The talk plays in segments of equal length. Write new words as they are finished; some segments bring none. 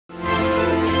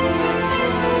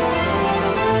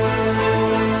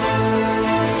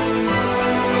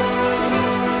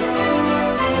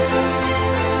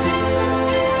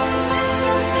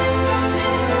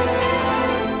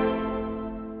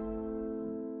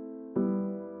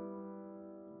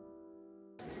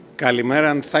Kalimera,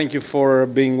 and thank you for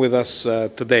being with us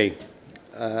today.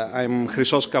 I'm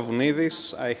Chryssos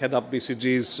Kavounides. I head up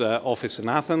BCG's office in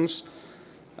Athens.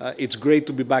 It's great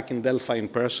to be back in Delphi in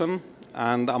person,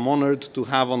 and I'm honored to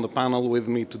have on the panel with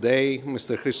me today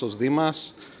Mr. Christos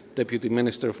Dimas, Deputy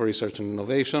Minister for Research and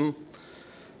Innovation.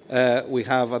 We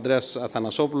have Andreas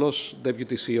Athanassopoulos,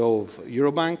 Deputy CEO of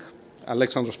Eurobank,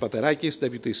 Alexandros Paterakis,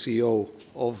 Deputy CEO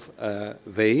of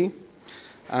VII,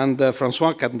 and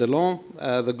Francois Candelon,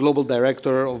 the Global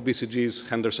Director of BCG's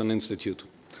Henderson Institute.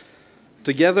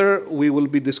 Together, we will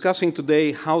be discussing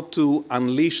today how to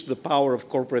unleash the power of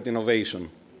corporate innovation.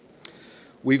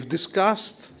 We've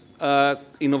discussed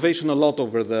innovation a lot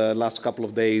over the last couple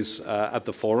of days at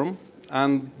the forum,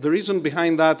 and the reason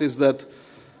behind that is that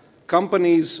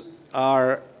companies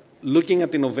are looking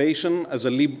at innovation as a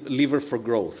lever for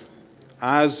growth.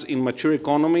 As in mature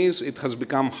economies, it has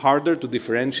become harder to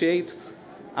differentiate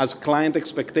as client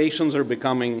expectations are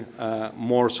becoming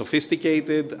more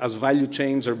sophisticated, as value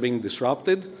chains are being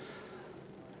disrupted.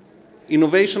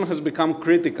 Innovation has become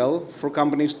critical for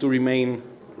companies to remain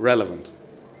relevant.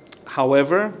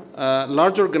 However,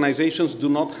 large organizations do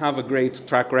not have a great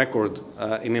track record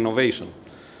in innovation.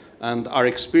 And our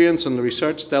experience and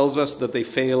research tells us that they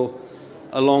fail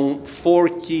along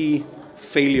 4 key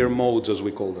failure modes, as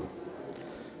we call them.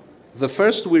 The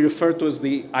first we refer to as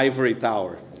the ivory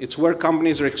tower. It's where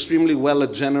companies are extremely well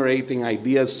at generating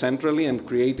ideas centrally and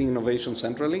creating innovation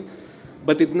centrally,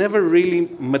 but it never really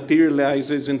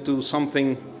materializes into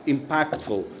something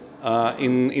impactful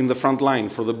in the front line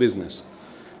for the business,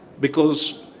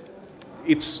 because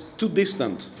it's too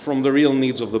distant from the real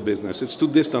needs of the business. It's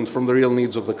too distant from the real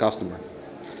needs of the customer.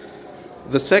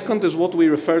 The second is what we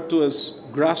refer to as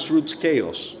grassroots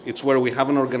chaos. It's where we have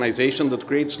an organization that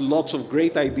creates lots of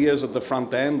great ideas at the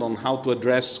front end on how to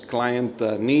address client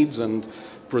needs and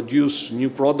produce new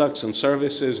products and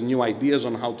services, new ideas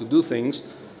on how to do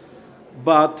things,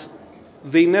 but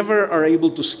they never are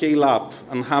able to scale up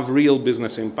and have real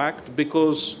business impact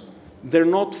because they're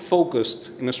not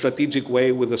focused in a strategic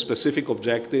way with a specific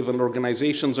objective, and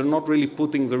organizations are not really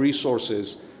putting the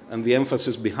resources and the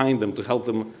emphasis behind them to help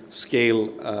them scale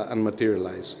and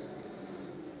materialize.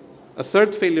 A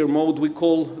third failure mode we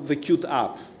call the cute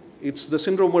app. It's the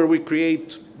syndrome where we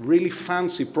create really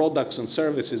fancy products and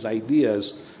services,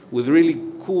 ideas with really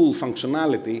cool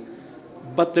functionality,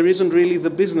 but there isn't really the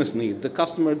business need. The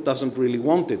customer doesn't really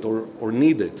want it or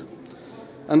need it.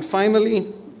 And finally,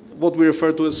 what we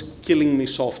refer to as killing me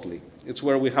softly. It's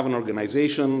where we have an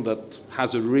organization that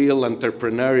has a real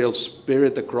entrepreneurial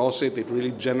spirit across it. It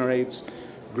really generates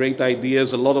great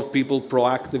ideas, a lot of people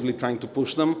proactively trying to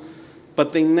push them,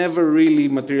 but they never really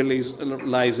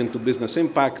materialize into business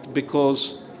impact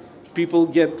because people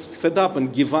get fed up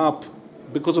and give up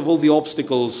because of all the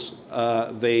obstacles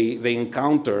they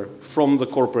encounter from the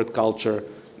corporate culture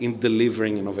in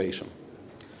delivering innovation.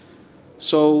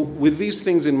 So with these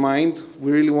things in mind,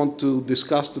 we really want to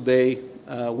discuss today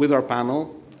with our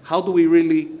panel, how do we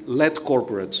really let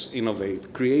corporates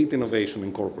innovate, create innovation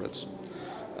in corporates?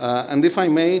 And if I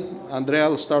may, Andrea,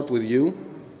 I'll start with you.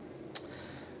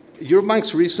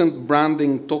 Eurobank's recent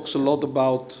branding talks a lot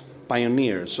about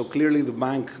pioneers. So clearly the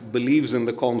bank believes in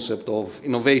the concept of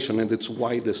innovation in its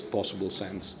widest possible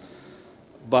sense.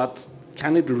 But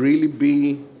can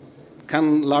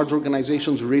large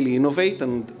organizations really innovate,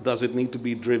 and does it need to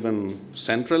be driven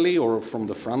centrally or from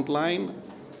the front line?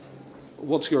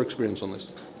 What's your experience on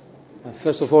this?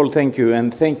 First of all, thank you,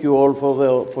 and thank you all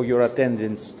for your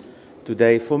attendance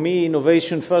today. For me,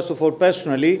 innovation, first of all,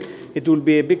 personally, it will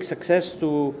be a big success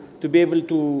to be able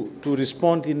to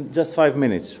respond in just 5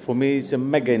 minutes. For me, it's a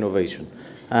mega innovation.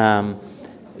 Now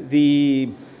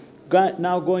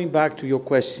going back to your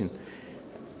question,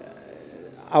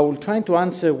 I will try to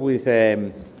answer with,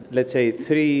 let's say,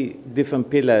 3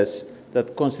 different pillars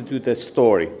that constitute a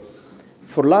story.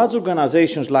 For large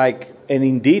organizations like, and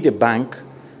indeed a bank,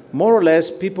 more or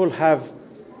less people have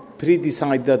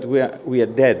pre-decided that we are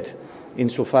dead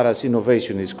insofar as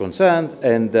innovation is concerned,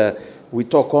 and we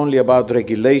talk only about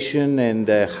regulation and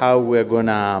how we're going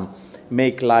to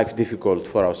make life difficult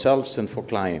for ourselves and for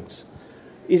clients.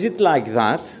 Is it like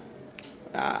that?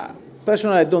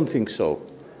 Personally, I don't think so.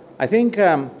 I think,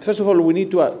 first of all, we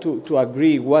need to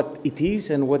agree what it is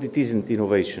and what it isn't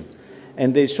innovation.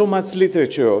 And there's so much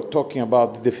literature talking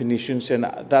about the definitions, and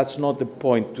that's not the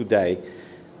point today.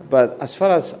 But as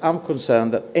far as I'm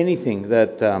concerned, that anything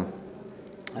that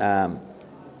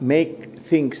make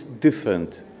things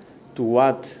different to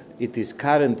what it is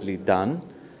currently done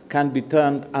can be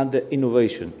turned under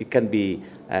innovation. It can be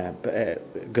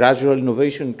gradual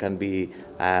innovation, it can be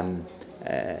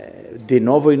de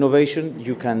novo innovation.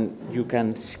 You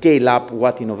can scale up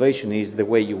what innovation is the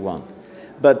way you want.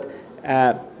 But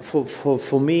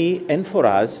for me and for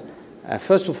us,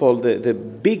 first of all, the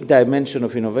big dimension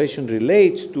of innovation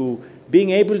relates to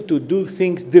being able to do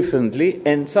things differently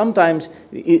and sometimes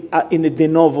in a de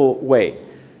novo way.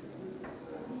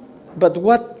 But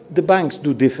what the banks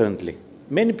do differently?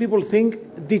 Many people think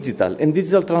digital and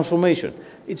digital transformation.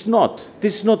 It's not.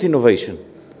 This is not innovation.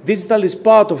 Digital is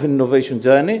part of an innovation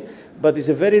journey, but it's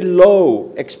a very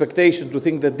low expectation to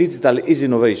think that digital is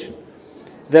innovation.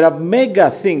 There are mega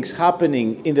things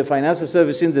happening in the financial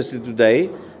service industry today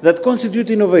that constitute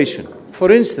innovation.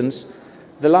 For instance,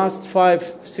 the last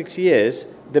 5-6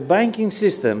 years, the banking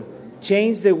system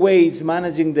changed the way it's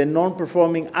managing the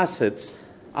non-performing assets,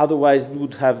 otherwise it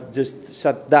would have just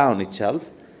shut down itself,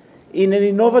 in an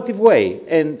innovative way.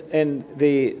 And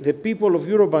the people of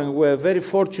Eurobank were very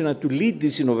fortunate to lead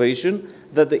this innovation,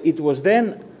 that it was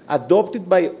then adopted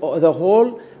by the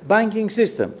whole banking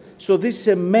system. So this is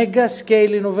a mega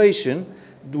scale innovation.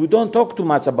 We don't talk too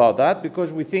much about that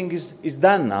because we think it's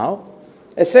done now.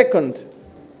 A second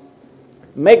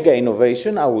mega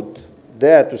innovation, I would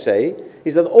dare to say,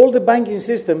 is that all the banking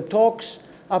system talks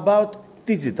about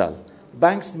digital.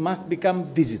 Banks must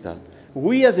become digital.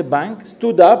 We as a bank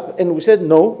stood up and we said,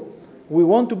 no, we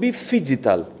want to be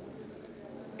phygital.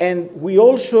 And we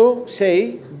also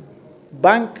say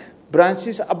bank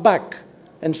branches are back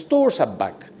and stores are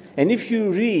back. And if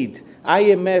you read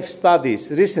IMF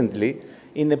studies recently,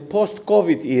 in the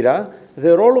post-COVID era,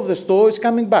 the role of the store is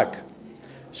coming back.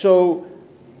 So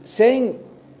saying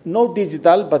no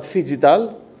digital but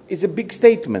phygital is a big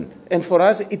statement. And for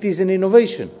us, it is an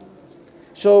innovation.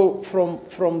 So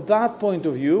from that point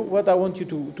of view, what I want you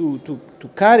to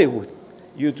carry with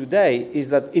you today is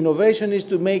that innovation is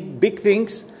to make big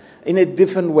things in a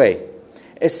different way.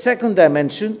 A second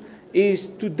dimension is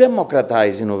to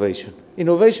democratize innovation.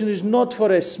 Innovation is not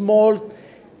for a small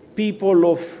people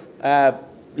of,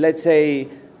 let's say,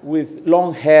 with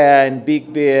long hair and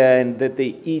big beard and that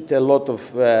they eat a lot of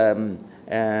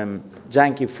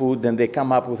junky food and they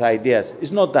come up with ideas.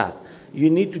 It's not that. You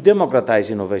need to democratize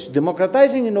innovation.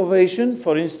 Democratizing innovation,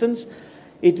 for instance,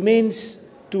 it means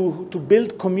to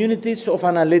build communities of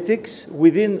analytics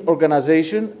within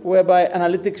organization, whereby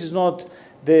analytics is not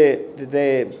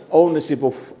the ownership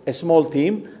of a small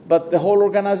team, but the whole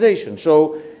organization.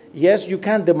 So, yes, you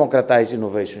can democratize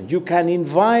innovation. You can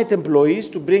invite employees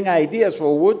to bring ideas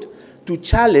forward, to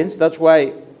challenge. That's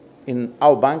why in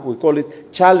our bank we call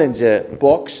it challenger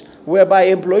box, whereby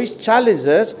employees challenge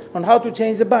us on how to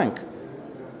change the bank.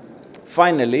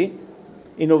 Finally,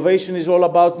 innovation is all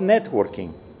about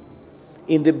networking.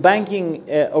 In the banking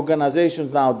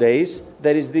organizations nowadays,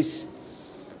 there is this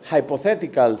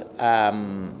hypothetical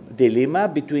dilemma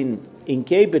between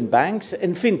incumbent banks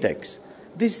and fintechs.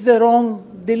 This is the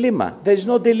wrong dilemma. There is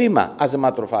no dilemma, as a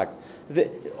matter of fact.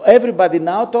 Everybody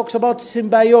now talks about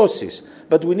symbiosis,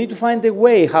 but we need to find a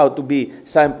way how to be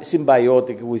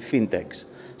symbiotic with fintechs.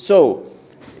 So,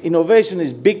 innovation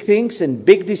is big things and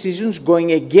big decisions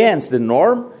going against the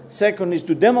norm. Second is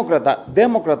to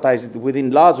democratize it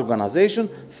within large organizations.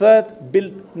 Third,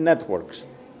 build networks.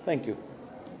 Thank you.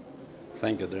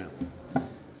 Thank you, Andrea.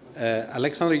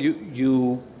 Alexandros,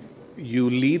 you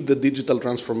lead the digital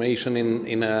transformation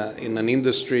in an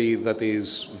industry that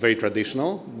is very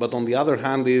traditional, but on the other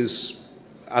hand is,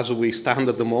 as we stand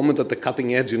at the moment, at the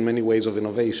cutting edge in many ways of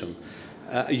innovation.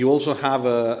 You also have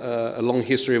a long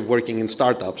history of working in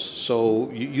startups, so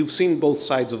you've seen both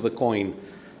sides of the coin.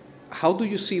 How do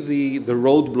you see the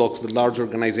roadblocks that large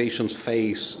organizations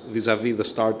face vis-a-vis the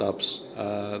startups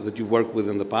that you've worked with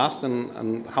in the past,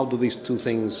 and how do these two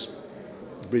things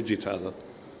bridge each other?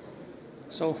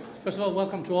 So, first of all,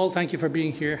 welcome to all. Thank you for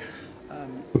being here.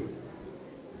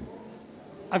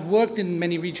 I've worked in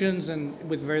many regions and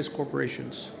with various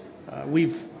corporations.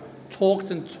 We've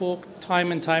talked and talked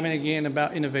time and time and again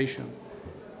about innovation.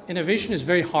 Innovation is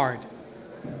very hard.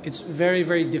 It's very,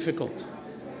 very difficult.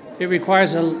 It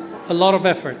requires a lot of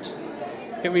effort.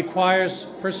 It requires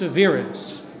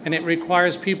perseverance, and it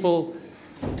requires people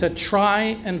to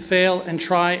try and fail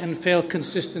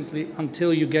consistently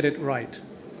until you get it right.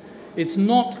 It's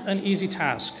not an easy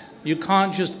task. You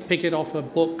can't just pick it off a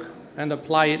book and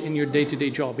apply it in your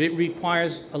day-to-day job. It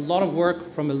requires a lot of work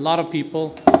from a lot of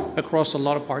people across a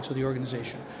lot of parts of the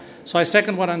organization. So I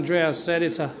second what Andreas said.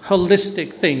 It's a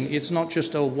holistic thing. It's not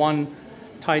just a one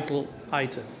title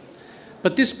item.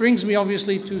 But this brings me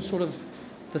obviously to sort of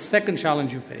the second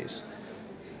challenge you face.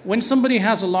 When somebody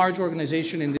has a large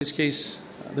organization, in this case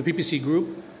the PPC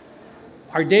group,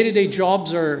 our day-to-day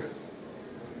jobs are,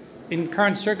 in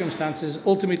current circumstances,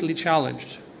 ultimately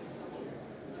challenged.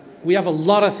 We have a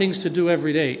lot of things to do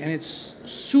every day, and it's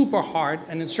super hard,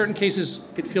 and in certain cases,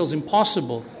 it feels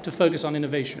impossible to focus on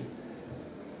innovation.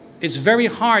 It's very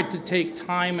hard to take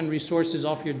time and resources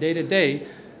off your day-to-day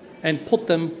and put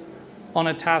them on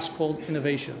a task called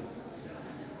innovation.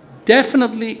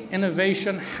 Definitely,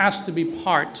 innovation has to be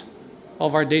part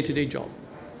of our day-to-day job.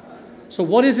 So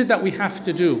what is it that we have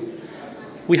to do?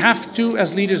 We have to,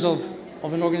 as leaders of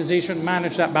an organization,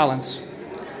 manage that balance.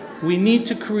 We need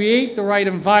to create the right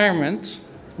environment.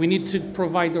 We need to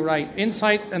provide the right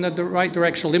insight and the right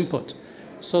directional input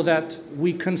so that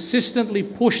we consistently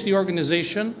push the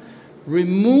organization,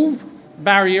 remove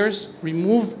barriers,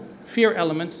 remove fear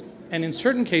elements, and in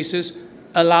certain cases,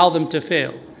 allow them to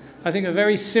fail. I think a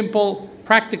very simple,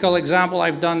 practical example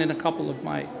I've done in a couple of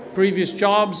my previous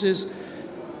jobs is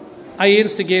I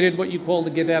instigated what you call the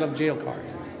get out of jail card.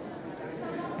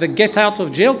 The get out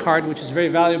of jail card, which is very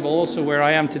valuable also where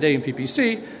I am today in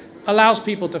PPC, allows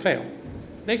people to fail.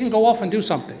 They can go off and do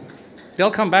something.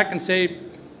 They'll come back and say,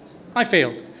 I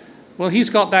failed. Well, he's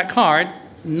got that card.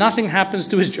 Nothing happens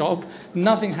to his job.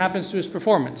 Nothing happens to his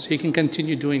performance. He can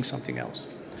continue doing something else.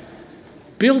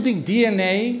 Building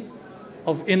DNA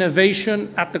of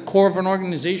innovation at the core of an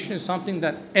organization is something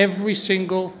that every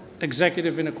single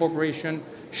executive in a corporation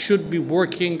should be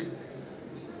working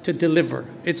to deliver.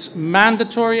 It's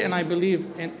mandatory, and I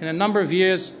believe in a number of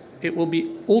years, it will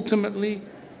be ultimately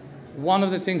one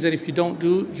of the things that if you don't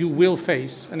do, you will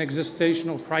face an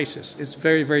existential crisis. It's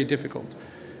very, very difficult.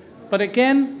 But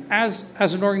again, as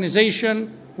an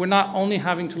organization, we're not only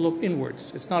having to look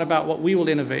inwards. It's not about what we will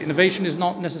innovate. Innovation is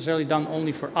not necessarily done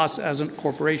only for us as a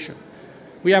corporation.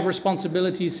 We have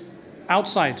responsibilities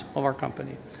outside of our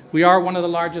company. We are one of the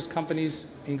largest companies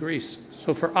in Greece.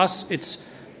 So for us, it's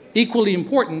equally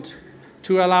important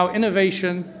to allow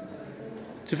innovation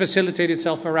to facilitate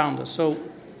itself around us. So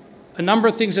a number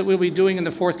of things that we'll be doing in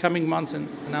the forthcoming months, and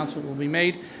announcement will be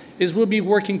made, is we'll be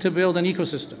working to build an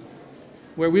ecosystem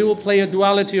where we will play a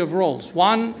duality of roles.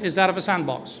 One is that of a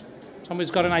sandbox.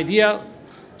 Somebody's got an idea,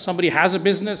 somebody has a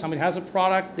business, somebody has a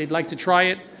product, they'd like to try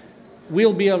it.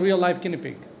 We'll be a real-life guinea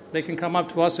pig. They can come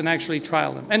up to us and actually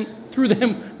trial them. And through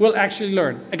them, we'll actually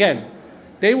learn. Again,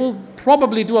 they will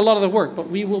probably do a lot of the work, but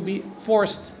we will be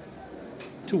forced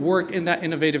to work in that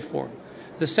innovative form.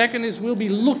 The second is we'll be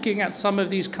looking at some of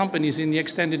these companies in the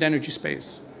extended energy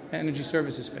space, energy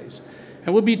services space.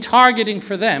 And we'll be targeting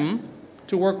for them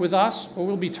to work with us, or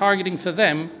we'll be targeting for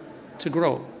them to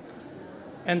grow.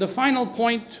 And the final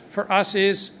point for us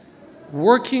is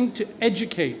working to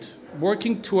educate,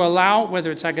 working to allow,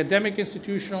 whether it's academic,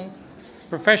 institutional,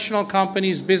 professional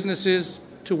companies, businesses,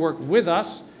 to work with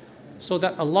us, so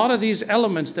that a lot of these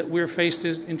elements that we're faced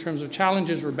with in terms of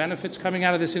challenges or benefits coming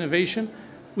out of this innovation,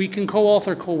 we can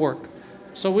co-author, co-work.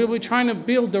 So we'll be trying to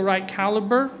build the right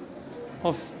caliber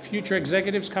of future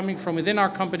executives coming from within our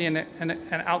company and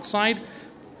outside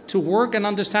to work and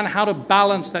understand how to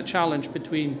balance that challenge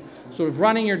between sort of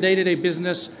running your day-to-day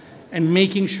business and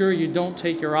making sure you don't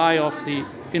take your eye off the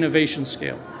innovation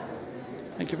scale.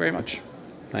 Thank you very much.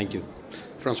 Thank you.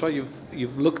 Francois,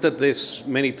 you've looked at this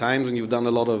many times and you've done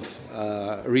a lot of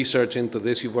research into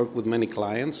this. You've worked with many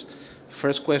clients.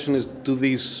 First question is, do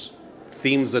these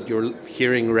themes that you're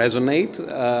hearing resonate?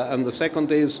 And the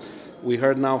second is, we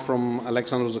heard now from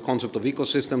Alexandros the concept of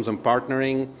ecosystems and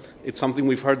partnering. It's something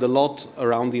we've heard a lot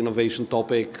around the innovation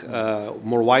topic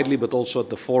more widely, but also at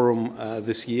the forum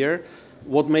this year.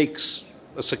 What makes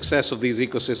a success of these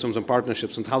ecosystems and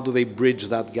partnerships, and how do they bridge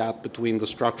that gap between the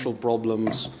structural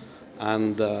problems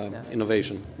and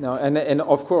innovation? No, and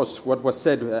of course, what was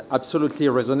said absolutely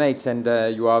resonates,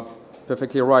 and you are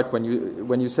perfectly right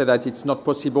when you say that it's not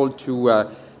possible to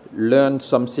learn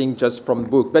something just from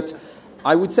book. But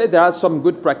I would say there are some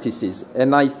good practices,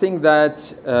 and I think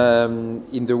that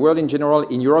in the world in general,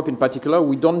 in Europe in particular,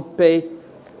 we don't pay,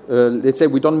 let's say,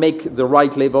 we don't make the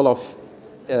right level of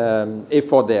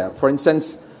effort there. For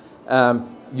instance,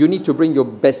 you need to bring your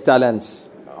best talents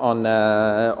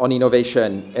on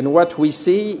innovation, and what we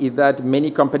see is that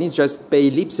many companies just pay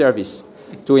lip service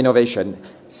to innovation.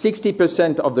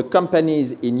 60% of the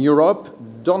companies in Europe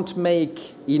don't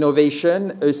make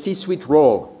innovation a C-suite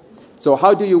role. So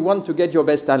how do you want to get your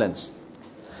best talents?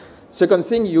 Second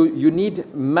thing, you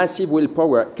need massive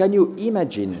willpower. Can you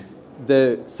imagine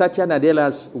the Satya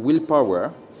Nadella's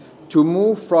willpower to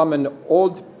move from an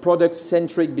old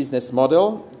product-centric business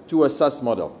model to a SaaS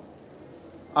model?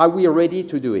 Are we ready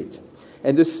to do it?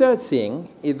 And the third thing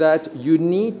is that you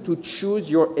need to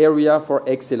choose your area for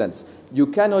excellence. You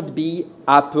cannot be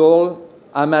Apple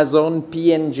Amazon,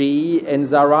 P&G, and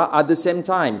Zara at the same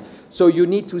time. So you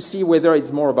need to see whether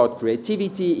it's more about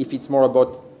creativity, if it's more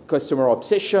about customer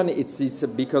obsession, it's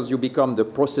because you become the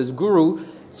process guru.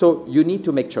 So you need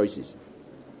to make choices.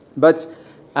 But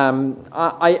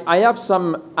I have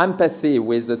some empathy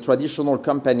with the traditional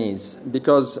companies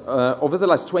because over the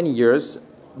last 20 years,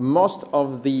 most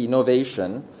of the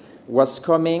innovation was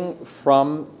coming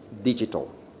from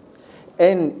digital.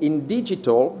 And in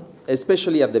digital,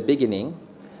 especially at the beginning,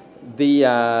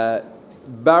 the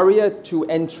barrier to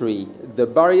entry, the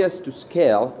barriers to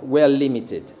scale were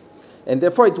limited. And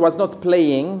therefore, it was not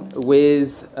playing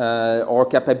with our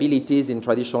capabilities in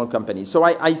traditional companies. So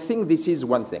I think this is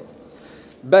one thing.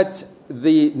 But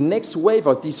the next wave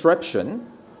of disruption,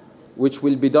 which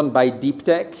will be done by deep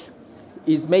tech,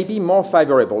 is maybe more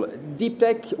favorable. Deep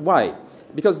tech, why?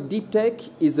 Because deep tech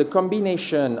is a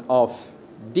combination of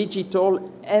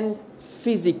digital and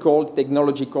physical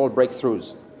technological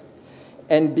breakthroughs.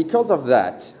 And because of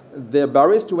that, the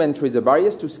barriers to entry, the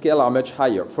barriers to scale are much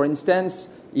higher. For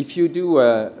instance, if you do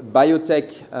a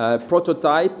biotech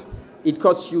prototype, it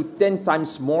costs you 10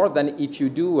 times more than if you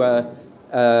do a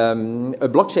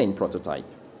blockchain prototype.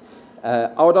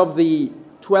 Out of the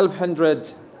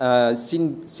 1,200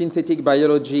 synthetic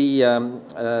biology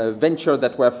venture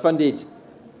that were funded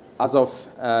as of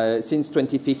since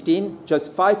 2015,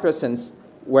 just 5%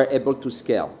 were able to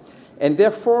scale. And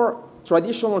therefore,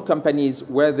 traditional companies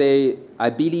where the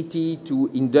ability to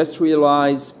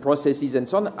industrialize processes and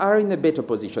so on are in a better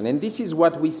position. And this is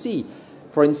what we see.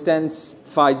 For instance,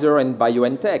 Pfizer and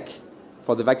BioNTech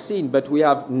for the vaccine, but we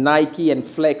have Nike and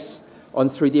Flex on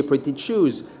 3D printed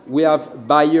shoes. We have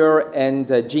Bayer and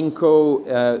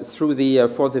Ginkgo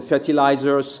for the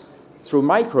fertilizers through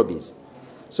microbes.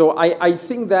 So I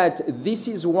think that this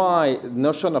is why the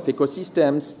notion of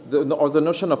ecosystems or the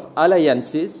notion of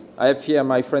alliances, I have here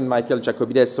my friend Michael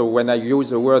Jacobides, so when I use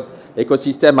the word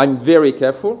ecosystem, I'm very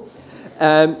careful.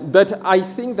 But I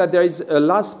think that there is a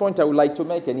last point I would like to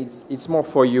make, and it's more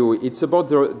for you. It's about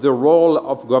the role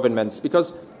of governments,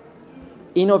 because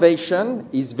innovation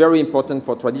is very important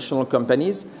for traditional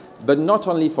companies, but not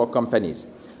only for companies.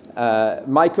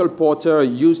 Michael Porter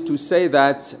used to say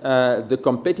that the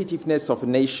competitiveness of a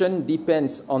nation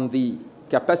depends on the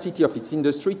capacity of its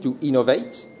industry to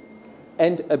innovate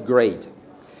and upgrade.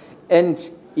 And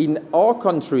in our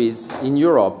countries, in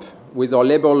Europe, with our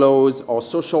labor laws, our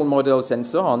social models, and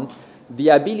so on, the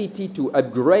ability to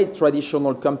upgrade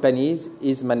traditional companies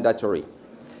is mandatory.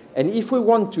 And if we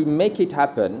want to make it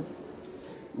happen,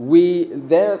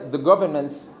 the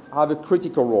governments have a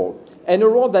critical role, and a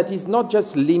role that is not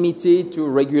just limited to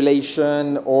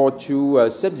regulation or to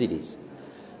subsidies,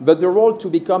 but the role to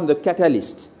become the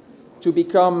catalyst, to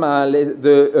become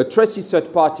a trusted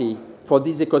third party for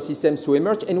these ecosystems to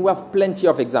emerge. And we have plenty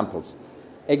of examples.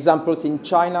 Examples in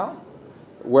China,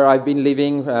 where I've been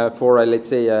living for, let's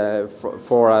say,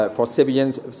 for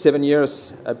 7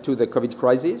 years up to the COVID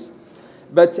crisis,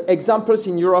 but examples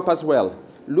in Europe as well.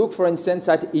 Look, for instance,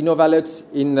 at Innovalux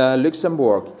in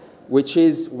Luxembourg, which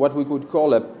is what we could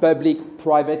call a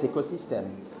public-private ecosystem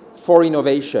for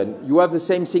innovation. You have the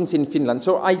same things in Finland.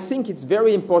 So I think it's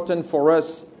very important for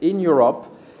us in Europe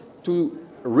to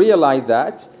realize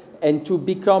that and to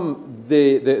become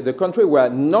the country where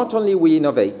not only we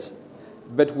innovate,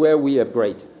 but where we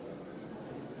upgrade.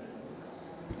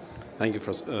 Thank you,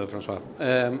 Francois.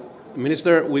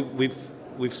 Minister,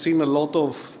 we've seen a lot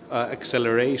of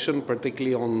acceleration,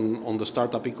 particularly on the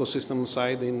startup ecosystem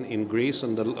side in Greece,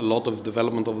 and a lot of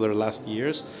development over the last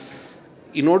years.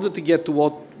 In order to get to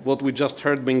what we just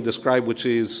heard being described, which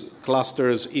is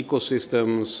clusters,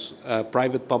 ecosystems,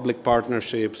 private-public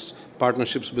partnerships,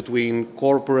 partnerships between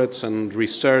corporates and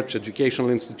research, educational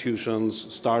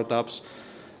institutions, startups,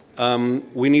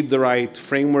 we need the right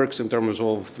frameworks in terms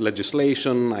of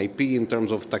legislation, IP, in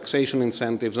terms of taxation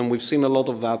incentives, and we've seen a lot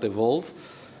of that evolve.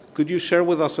 Could you share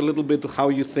with us a little bit how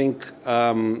you think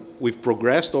we've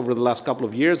progressed over the last couple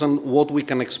of years and what we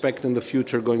can expect in the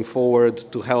future going forward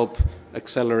to help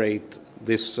accelerate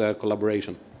this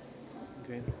collaboration?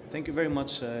 Okay. Thank you very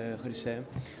much, Chrysse.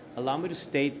 Allow me to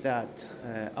state that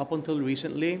up until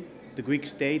recently, the Greek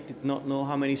state did not know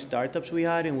how many startups we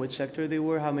had, in which sector they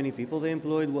were, how many people they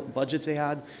employed, what budgets they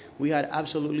had. We had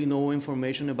absolutely no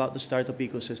information about the startup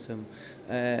ecosystem.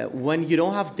 When you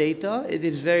don't have data, it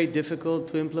is very difficult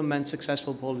to implement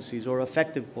successful policies or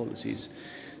effective policies.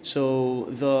 So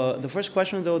the first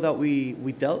question, though, that we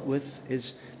dealt with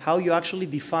is how you actually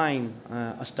define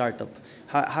a startup.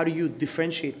 How do you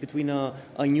differentiate between a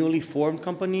newly formed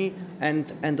company and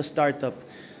a startup?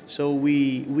 So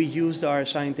we used our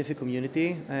scientific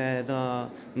community, the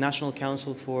National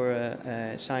Council for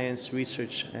Science,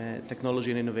 Research,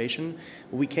 Technology and Innovation.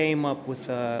 We came up with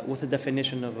a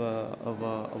definition of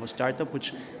a startup,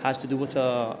 which has to do with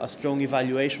a strong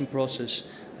evaluation process.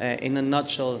 In a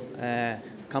nutshell,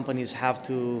 companies have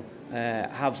to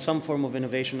have some form of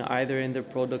innovation either in their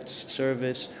products,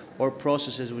 service, or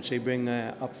processes which they bring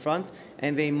up front,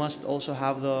 and they must also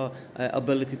have the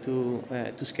ability to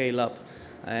scale up.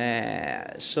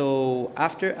 So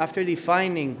after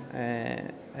defining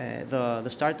the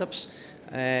startups,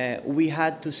 we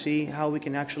had to see how we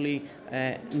can actually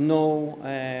know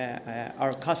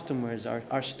our customers,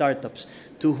 our startups,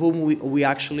 to whom we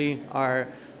actually are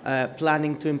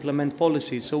planning to implement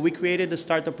policies. So we created a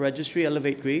startup registry,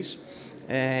 Elevate Greece.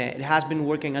 It has been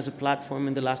working as a platform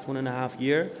in the last 1.5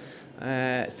 years.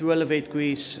 Through Elevate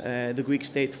Greece, the Greek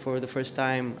state for the first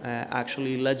time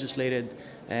actually legislated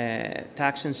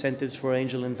tax incentives for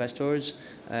angel investors,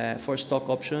 for stock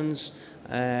options.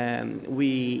 We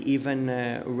even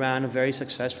ran a very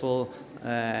successful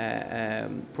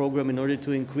program in order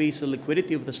to increase the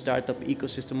liquidity of the startup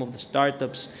ecosystem of the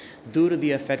startups due to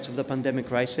the effects of the pandemic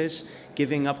crisis,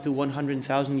 giving up to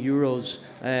 100,000 euros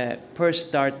per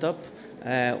startup,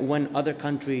 when other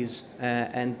countries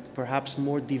and perhaps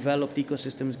more developed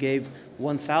ecosystems gave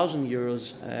 1,000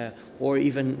 euros or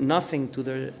even nothing to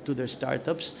their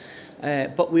startups.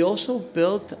 But we also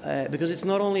built, because it's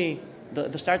not only,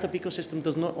 the startup ecosystem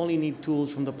does not only need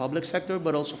tools from the public sector,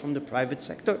 but also from the private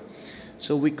sector.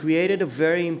 So we created a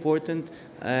very important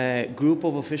group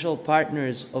of official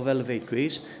partners of Elevate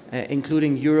Greece,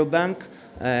 including Eurobank,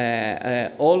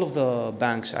 all of the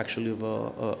banks actually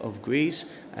of Greece,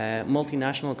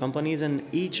 multinational companies, and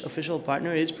each official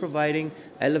partner is providing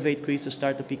Elevate Greece, the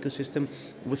startup ecosystem,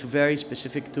 with very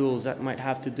specific tools that might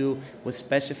have to do with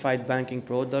specified banking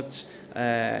products,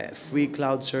 free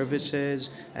cloud services,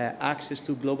 access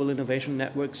to global innovation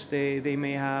networks they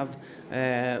may have,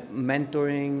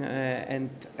 mentoring,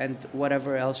 and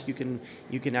whatever else you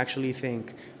can actually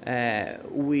think.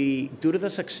 Due to the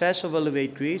success of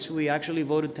Elevate Greece, we actually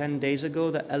voted 10 days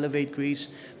ago that Elevate Greece,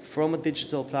 from a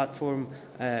digital platform,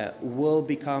 will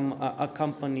become a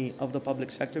company of the public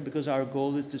sector, because our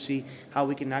goal is to see how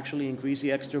we can actually increase the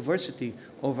extroversity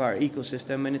of our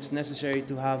ecosystem, and it's necessary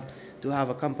to have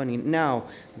a company. Now,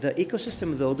 the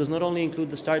ecosystem, though, does not only include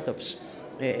the startups.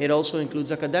 It also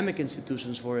includes academic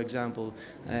institutions, for example.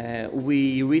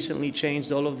 We recently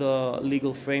changed all of the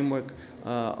legal framework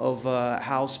of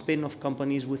how spin-off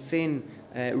companies within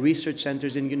research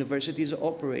centers and universities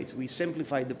operate. We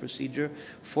simplified the procedure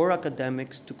for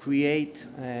academics to create,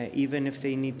 even if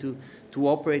they need to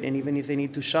operate, and even if they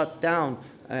need to shut down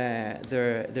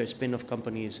their spin-off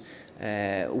companies.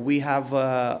 We have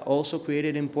also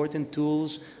created important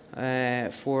tools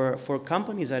for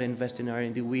companies that invest in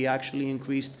R&D. We actually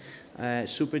increased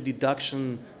super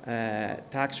deduction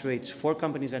tax rates for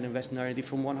companies that invest in R&D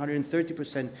from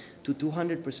 130% to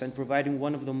 200%, providing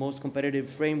one of the most competitive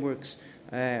frameworks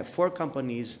for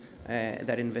companies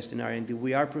that invest in R&D.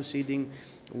 We are proceeding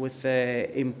with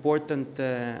important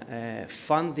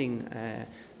funding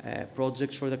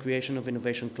projects for the creation of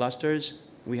innovation clusters.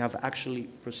 We have actually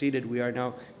proceeded. We are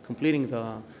now completing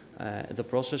the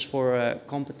process for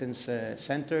competence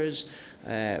centers,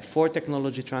 for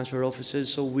technology transfer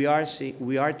offices. So we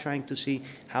are trying to see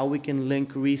how we can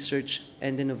link research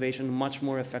and innovation much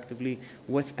more effectively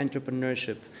with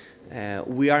entrepreneurship.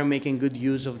 We are making good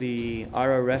use of the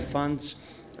RRF funds.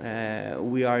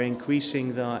 We are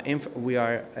increasing we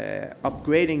are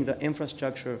upgrading the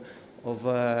infrastructure of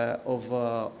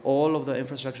all of the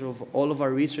infrastructure of all of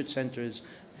our research centers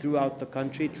throughout the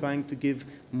country, trying to give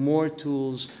more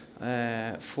tools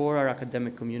for our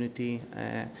academic community.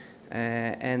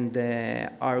 And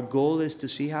our goal is to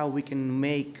see how we can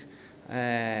make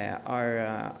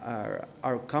our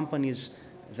companies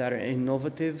that are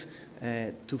innovative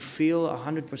to feel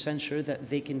 100% sure that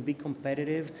they can be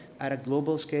competitive at a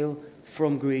global scale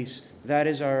from Greece. That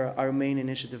is our main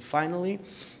initiative. Finally,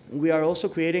 we are also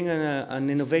creating an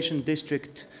innovation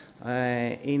district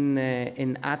in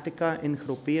Attica, in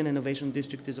Chropi. An innovation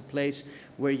district is a place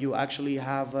where you actually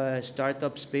have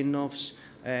startup spin-offs,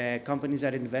 companies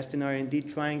that invest in R&D,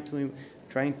 trying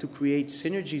to create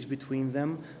synergies between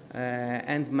them,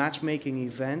 and matchmaking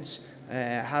events,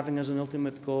 having as an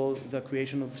ultimate goal the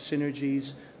creation of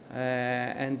synergies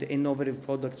and innovative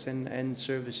products and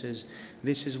services.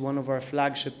 This is one of our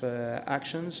flagship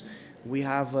actions. We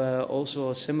have also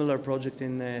a similar project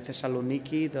in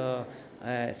Thessaloniki, the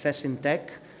Thesintech.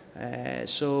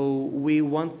 So we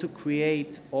want to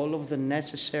create all of the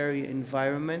necessary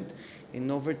environment in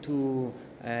order to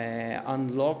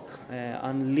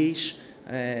unleash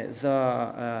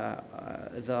the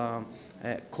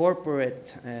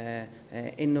corporate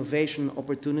innovation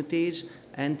opportunities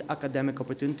and academic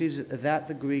opportunities that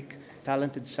the Greek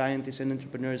talented scientists and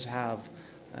entrepreneurs have.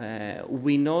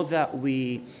 We know that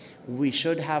we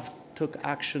should have took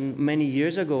action many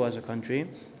years ago as a country.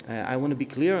 I want to be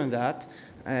clear on that.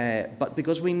 But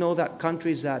because we know that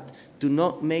countries that do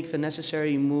not make the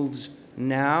necessary moves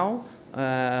now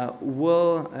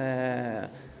will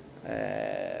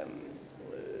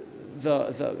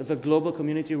the global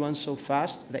community runs so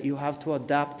fast that you have to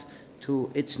adapt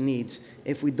to its needs.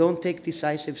 If we don't take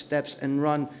decisive steps and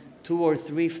run 2 or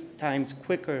 3 times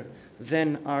quicker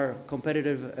than our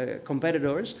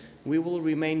competitors, we will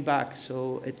remain back.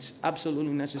 So it's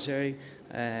absolutely necessary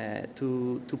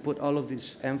to put all of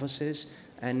this emphasis,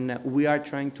 and we are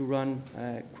trying to run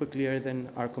quicker than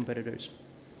our competitors.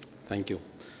 Thank you.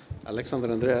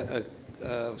 Alexander, Andrea,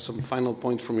 some final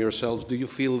points from yourselves. Do you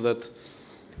feel that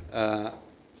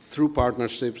through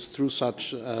partnerships, through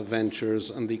such ventures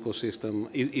and the ecosystem,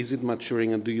 is it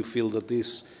maturing, and do you feel that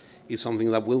this is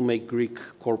something that will make Greek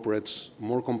corporates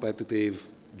more competitive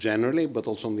generally, but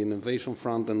also on the innovation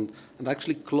front, and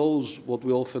actually close what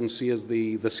we often see as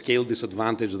the scale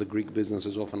disadvantage that Greek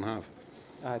businesses often have?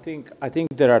 I think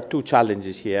there are 2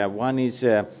 challenges here. One is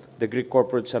the Greek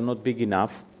corporates are not big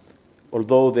enough.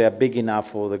 Although they are big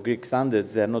enough for the Greek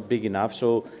standards, they are not big enough,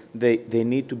 so they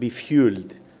need to be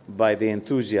fueled by the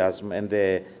enthusiasm and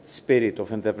the spirit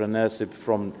of entrepreneurship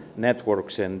from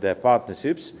networks and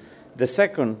partnerships. The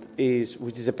second is,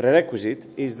 which is a prerequisite,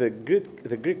 is the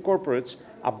Greek corporates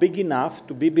are big enough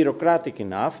to be bureaucratic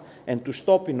enough and to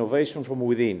stop innovation from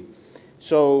within.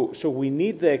 So we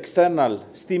need the external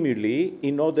stimuli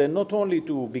in order not only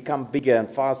to become bigger and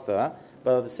faster,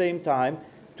 but at the same time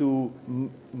to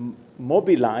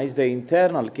mobilize the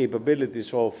internal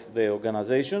capabilities of the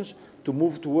organizations to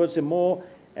move towards a more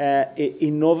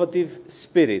innovative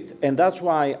spirit. And that's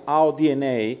why our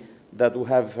DNA that we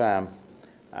have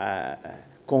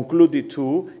concluded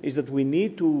to is that we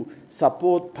need to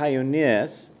support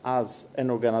pioneers as an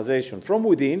organization from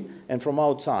within and from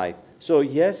outside. So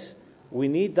yes, we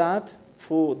need that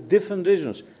for different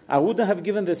reasons. I wouldn't have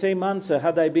given the same answer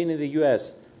had I been in the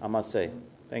US, I must say.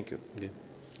 Thank you. Yeah.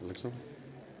 Alexander?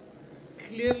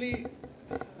 Clearly,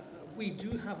 we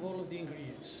do have all of the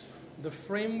ingredients. The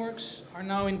frameworks are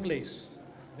now in place.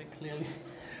 I think clearly,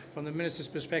 from the minister's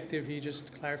perspective, he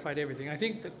just clarified everything. I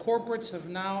think the corporates have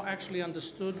now actually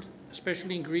understood,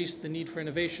 especially in Greece, the need for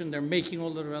innovation. They're making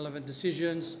all the relevant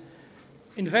decisions.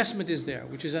 Investment is there,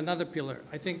 which is another pillar.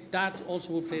 I think that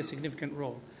also will play a significant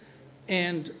role.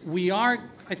 And we are,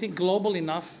 I think, global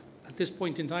enough at this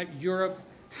point in time. Europe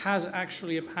has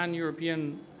actually a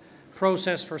pan-European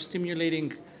process for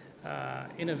stimulating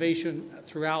innovation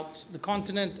throughout the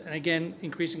continent, and again,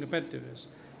 increasing competitiveness.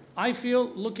 I feel,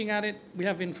 looking at it, we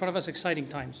have in front of us exciting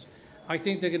times. I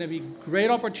think they're going to be great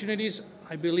opportunities.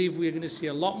 I believe we're going to see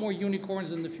a lot more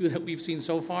unicorns than the few that we've seen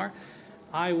so far.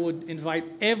 I would invite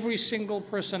every single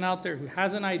person out there who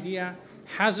has an idea,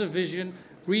 has a vision,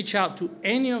 reach out to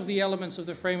any of the elements of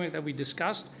the framework that we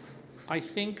discussed. I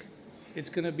think it's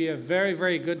going to be a very,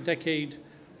 very good decade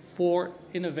for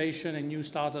innovation and new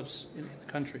startups in the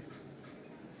country.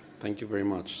 Thank you very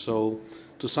much. So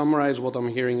to summarize, what I'm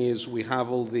hearing is we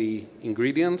have all the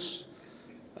ingredients.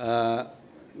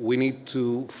 We need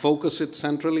to focus it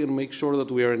centrally and make sure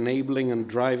that we are enabling and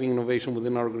driving innovation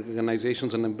within our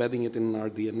organizations and embedding it in our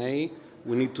DNA.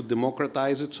 We need to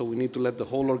democratize it, so we need to let the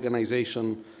whole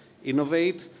organization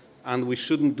innovate, and we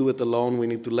shouldn't do it alone. We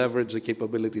need to leverage the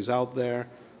capabilities out there.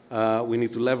 We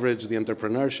need to leverage the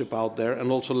entrepreneurship out there,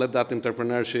 and also let that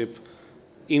entrepreneurship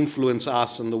influence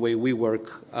us and the way we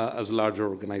work as larger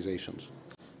organizations.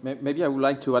 Maybe I would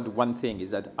like to add one thing,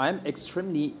 is that I'm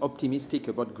extremely optimistic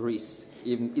about Greece.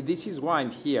 This is why I'm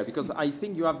here, because I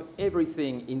think you have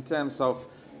everything in terms of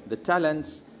the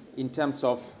talents, in terms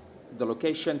of the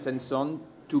locations and so on,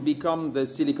 to become the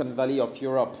Silicon Valley of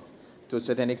Europe to a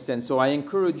certain extent. So I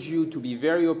encourage you to be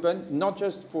very open, not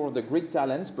just for the Greek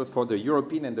talents, but for the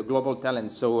European and the global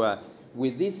talents. So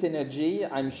with this energy,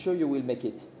 I'm sure you will make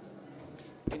it.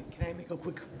 Can I make a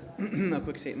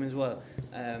quick statement as well?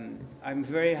 I'm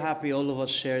very happy all of us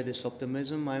share this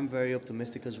optimism. I'm very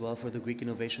optimistic as well for the Greek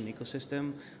innovation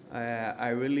ecosystem. I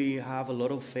really have a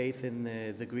lot of faith in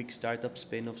the Greek startup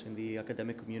spin-offs in the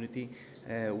academic community,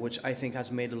 which I think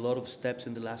has made a lot of steps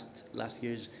in the last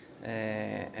years.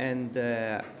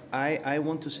 I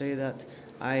want to say that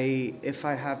if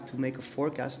I have to make a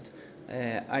forecast,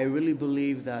 I really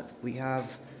believe that we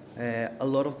have a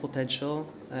lot of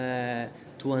potential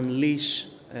to unleash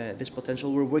this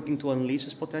potential. We're working to unleash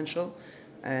this potential.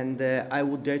 And I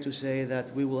would dare to say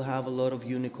that we will have a lot of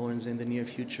unicorns in the near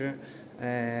future.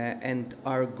 And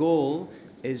our goal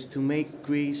is to make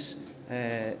Greece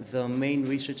the main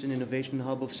research and innovation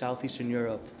hub of Southeastern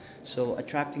Europe. So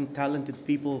attracting talented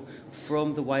people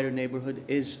from the wider neighborhood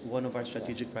is one of our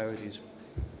strategic priorities.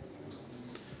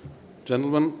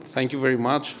 Gentlemen, thank you very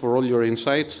much for all your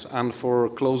insights and for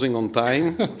closing on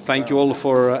time. Thank you all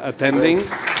for attending.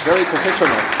 Very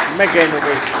professional. Mega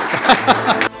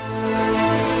innovation.